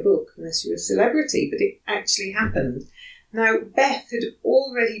you write a book unless you're a celebrity? But it actually happened. Now, Beth had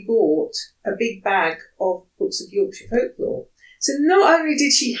already bought a big bag of books of Yorkshire folklore. So not only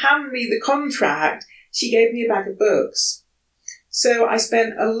did she hand me the contract, she gave me a bag of books. So I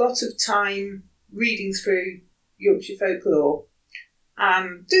spent a lot of time reading through Yorkshire folklore,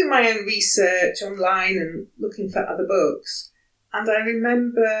 doing my own research online and looking for other books. And I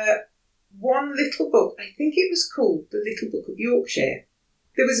remember one little book, I think it was called The Little Book of Yorkshire.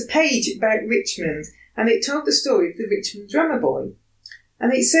 There was a page about Richmond, and it told the story of the Richmond drummer boy.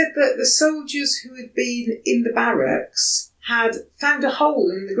 And it said that the soldiers who had been in the barracks had found a hole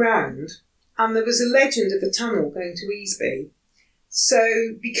in the ground, and there was a legend of a tunnel going to Easby.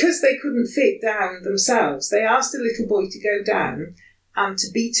 So because they couldn't fit down themselves, they asked a little boy to go down and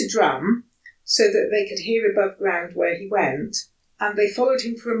to beat a drum so that they could hear above ground where he went. And they followed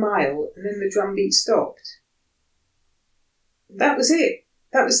him for a mile, and then the drum beat stopped. That was it.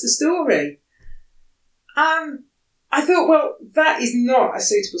 That was the story. I thought, well, that is not a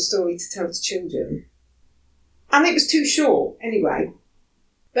suitable story to tell to children. And it was too short, anyway.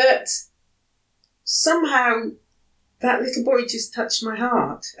 But somehow that little boy just touched my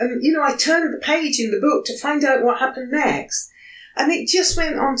heart. And, I turned the page in the book to find out what happened next. And it just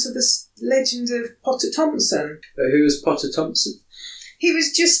went on to the legend of Potter Thompson. Who was Potter Thompson? He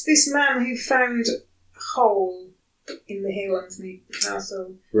was just this man who found a hole in the hill underneath the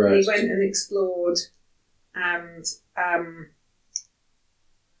castle. Right. He went and explored, and I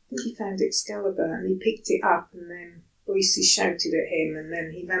think he found Excalibur, and he picked it up, and then voices shouted at him, and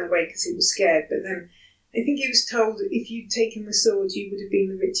then he ran away because he was scared. But then I think he was told that if you'd taken the sword, you would have been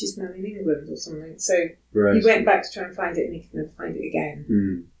the richest man in England or something. So he went back to try and find it, and he could never find it again.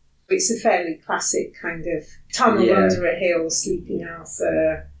 Mm. It's a fairly classic kind of tunnel under a hill, sleeping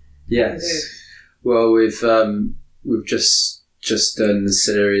Arthur. Yes. Kind of. Well, we've just done the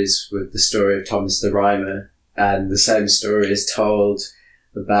series with the story of Thomas the Rhymer, and the same story is told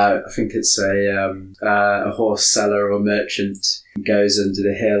about, I think it's a horse seller or merchant who goes under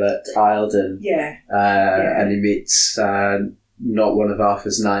the hill at Eildon. And he meets not one of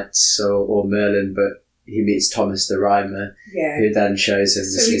Arthur's knights or Merlin, but he meets Thomas the Rhymer, who then shows him the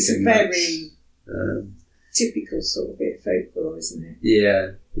sleeping match. So it's a very typical sort of bit of folklore, isn't it?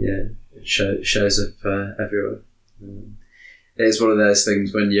 Yeah. It shows up everywhere. It's one of those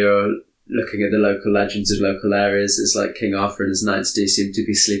things when you're looking at the local legends of local areas, it's like King Arthur and his knights do seem to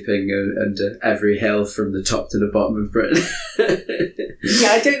be sleeping under every hill from the top to the bottom of Britain.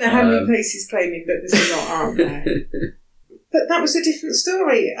 Yeah, I don't know how many places claiming, but there's a lot, aren't there? But that was a different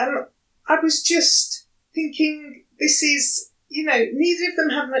story. And I was just thinking, this is, neither of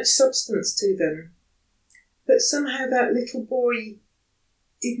them had much substance to them. But somehow that little boy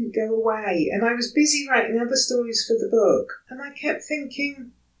didn't go away. And I was busy writing other stories for the book. And I kept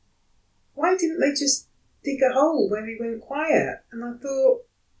thinking, why didn't they just dig a hole where he went quiet? And I thought,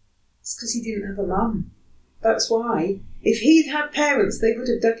 it's because he didn't have a mum. That's why. If he'd had parents, they would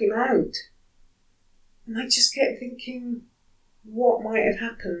have dug him out. And I just kept thinking, what might have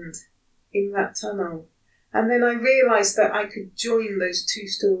happened in that tunnel? And then I realised that I could join those two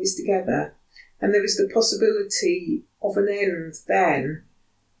stories together. And there was the possibility of an end then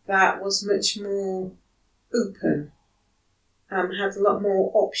that was much more open and had a lot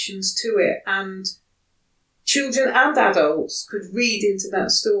more options to it. And children and adults could read into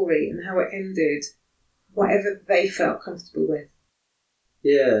that story and how it ended, whatever they felt comfortable with.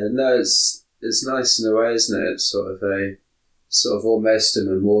 Yeah, no, it's nice in a way, isn't it? It's sort of almost a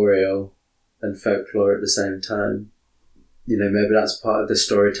memorial and folklore at the same time. Maybe that's part of the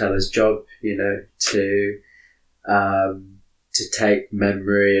storyteller's job, to take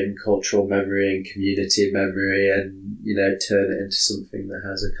memory and cultural memory and community memory and, turn it into something that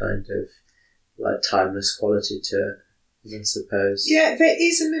has a kind of like timeless quality to it, I suppose. Yeah, there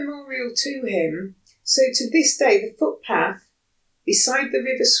is a memorial to him. So to this day, the footpath beside the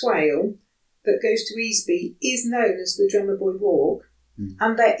River Swale that goes to Easby is known as the Drummer Boy Walk.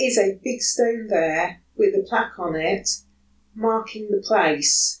 And there is a big stone there with a plaque on it marking the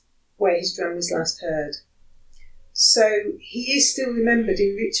place where his drum was last heard. So he is still remembered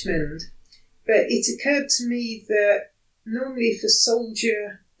in Richmond, but it occurred to me that normally if a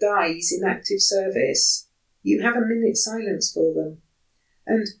soldier dies in active service, you have a minute's silence for them.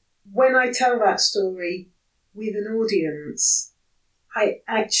 And when I tell that story with an audience, I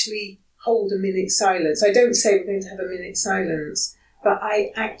actually hold a minute's silence. I don't say we're going to have a minute's silence, but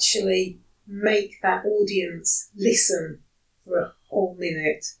I actually make that audience listen for a whole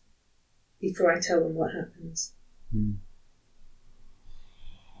minute before I tell them what happens.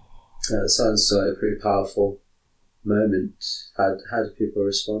 That sounds like a pretty powerful moment. How do people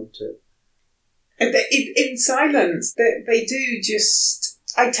respond to it? In silence, they do just...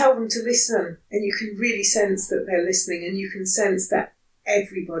 I tell them to listen, and you can really sense that they're listening, and you can sense that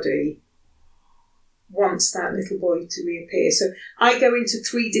everybody wants that little boy to reappear. So I go into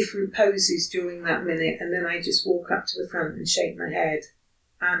 3 different poses during that minute, and then I just walk up to the front and shake my head,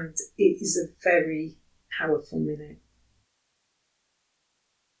 and it is a very powerful minute.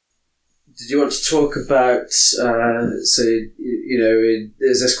 Did you want to talk about,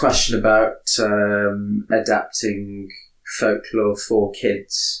 there's this question about adapting folklore for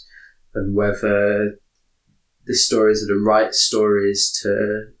kids and whether the stories are the right stories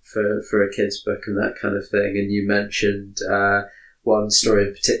for a kid's book and that kind of thing. And you mentioned one story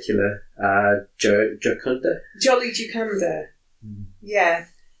in particular, Jocunda? Jolly Jocunda. Yeah.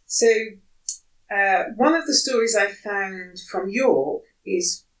 So one of the stories I found from York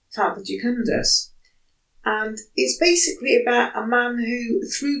is Father Jocundus. And it's basically about a man who,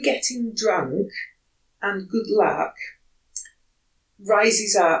 through getting drunk and good luck,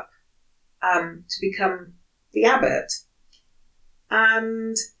 rises up to become the abbot.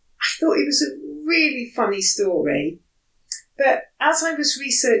 And I thought it was a really funny story. But as I was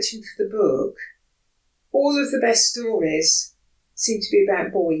researching for the book, all of the best stories seem to be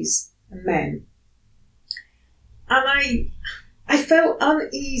about boys and men. And I felt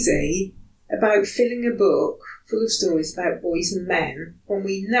uneasy about filling a book full of stories about boys and men when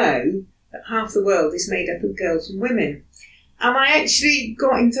we know that half the world is made up of girls and women. And I actually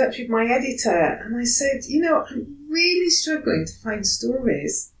got in touch with my editor and I said, I'm really struggling to find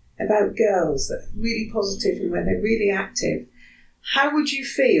stories about girls that are really positive and where they're really active. How would you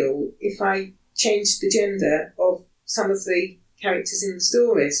feel if I changed the gender of some of the characters in the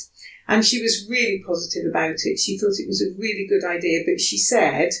stories? And she was really positive about it. She thought it was a really good idea, but she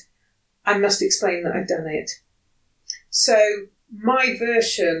said, I must explain that I've done it. So my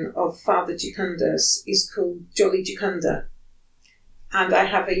version of Father Jocundus is called Jolly Jocunda. And I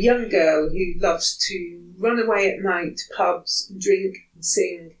have a young girl who loves to run away at night to pubs and drink and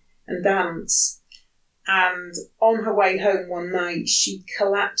sing and dance. And on her way home one night, she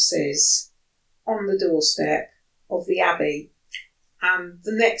collapses on the doorstep of the abbey. And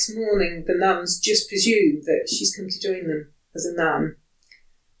the next morning, the nuns just presume that she's come to join them as a nun.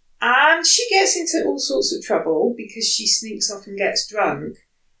 And she gets into all sorts of trouble because she sneaks off and gets drunk.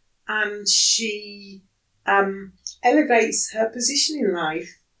 and she elevates her position in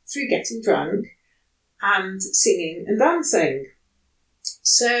life through getting drunk and singing and dancing.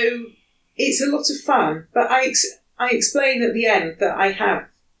 So it's a lot of fun, but I explain at the end that I have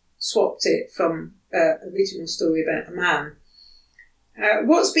swapped it from original story about a man.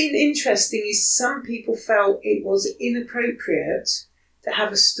 What's been interesting is some people felt it was inappropriate to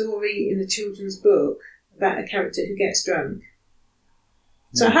have a story in a children's book about a character who gets drunk.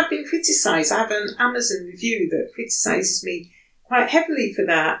 So I have been criticised. I have an Amazon review that criticises me quite heavily for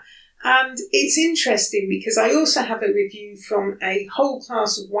that. And it's interesting because I also have a review from a whole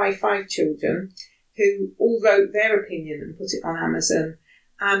class of Y5 children who all wrote their opinion and put it on Amazon.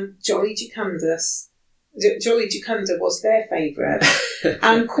 And Jolly Jacunda was their favourite.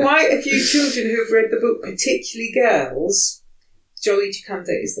 And quite a few children who have read the book, particularly girls, Jolly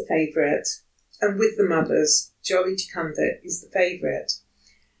Jacunda is the favourite. And with the mothers, Jolly Jacunda is the favourite.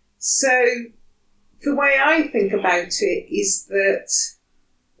 So the way I think about it is that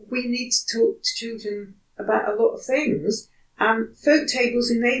we need to talk to children about a lot of things, and folk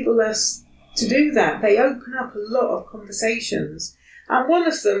tables enable us to do that. They open up a lot of conversations, and one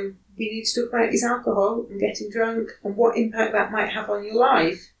of them we need to talk about is alcohol and getting drunk and what impact that might have on your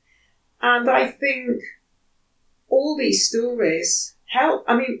life. And I think all these stories help.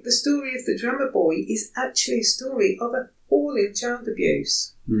 I mean, the story of the drummer boy is actually a story of appalling child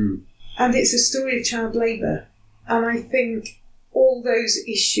abuse. And it's a story of child labour. And I think all those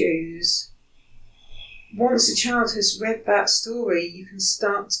issues, once a child has read that story, you can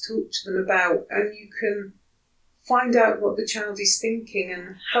start to talk to them about, and you can find out what the child is thinking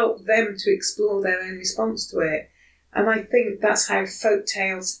and help them to explore their own response to it. And I think that's how folk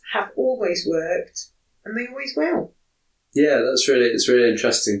tales have always worked, and they always will. Yeah, it's really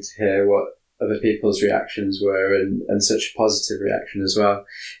interesting to hear what other people's reactions were, and such a positive reaction as well.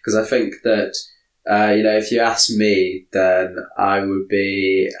 Because I think that, if you ask me, then I would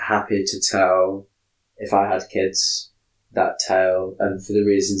be happy to tell, if I had kids, that tale, and for the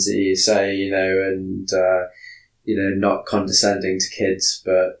reasons that you say, and not condescending to kids,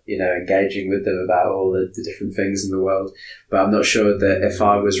 but, engaging with them about all the different things in the world. But I'm not sure that if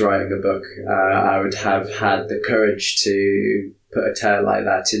I was writing a book, I would have had the courage to put a tale like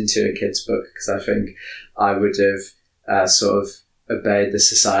that into a kid's book, because I think I would have sort of obeyed the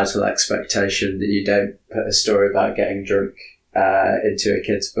societal expectation that you don't put a story about getting drunk into a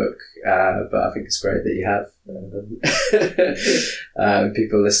kid's book. But I think it's great that you have.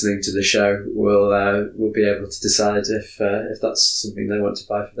 People listening to the show will be able to decide if that's something they want to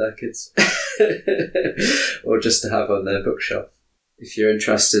buy for their kids or just to have on their bookshelf. If you're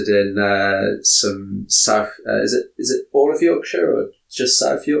interested in some South, is it all of Yorkshire or just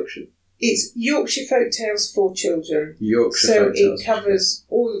South Yorkshire? It's Yorkshire Folk Tales for Children. So it covers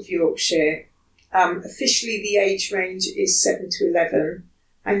all of Yorkshire. Officially, the age range is 7 to 11.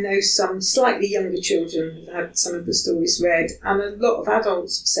 I know some slightly younger children have had some of the stories read, and a lot of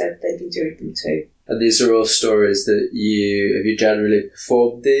adults have said they've enjoyed them too. And these are all stories that have you generally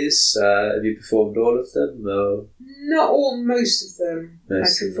performed these? Have you performed all of them? Or? Not all, most of them. I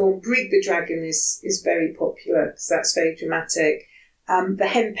performed. Brig the Dragon is very popular because that's very dramatic. The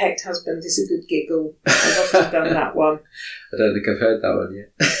Henpecked Husband is a good giggle. I've often done that one. I don't think I've heard that one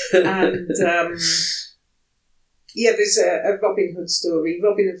yet. And there's a Robin Hood story,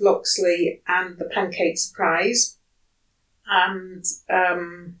 Robin of Locksley and the Pancake Surprise. And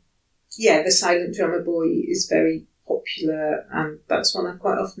the Silent Drummer Boy is very popular, and that's one I've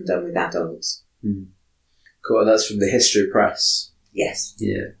quite often done with adults. Cool, that's from the History Press. Yes.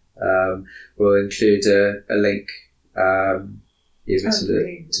 Yeah. We'll include a link either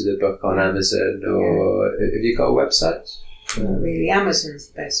to the book on Amazon, or have you got a website? Not really. Amazon's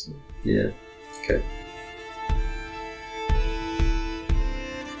the best one. Yeah. Okay.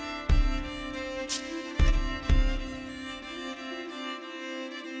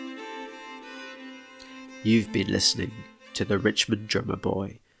 You've been listening to The Richmond Drummer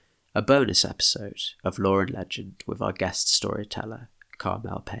Boy, a bonus episode of Lore and Legend with our guest storyteller,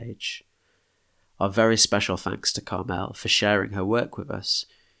 Carmel Page. Our very special thanks to Carmel for sharing her work with us.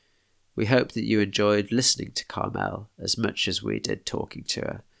 We hope that you enjoyed listening to Carmel as much as we did talking to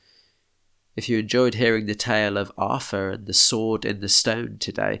her. If you enjoyed hearing the tale of Arthur and the sword in the stone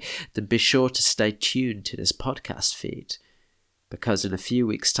today, then be sure to stay tuned to this podcast feed, because in a few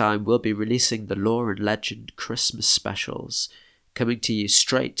weeks' time we'll be releasing the Lore and Legend Christmas specials, coming to you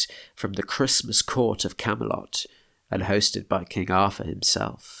straight from the Christmas court of Camelot and hosted by King Arthur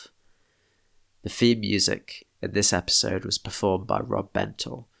himself. The theme music in this episode was performed by Rob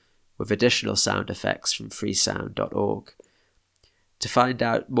Bentel, with additional sound effects from freesound.org. To find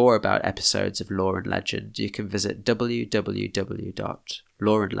out more about episodes of Lore and Legend, you can visit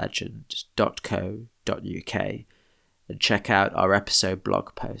www.loreandlegend.co.uk and check out our episode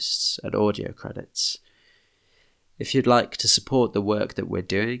blog posts and audio credits. If you'd like to support the work that we're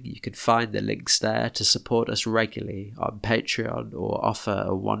doing, you can find the links there to support us regularly on Patreon or offer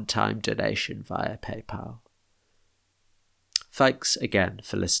a one-time donation via PayPal. Thanks again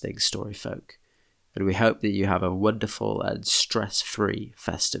for listening, Storyfolk, and we hope that you have a wonderful and stress-free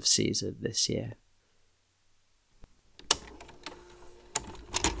festive season this year.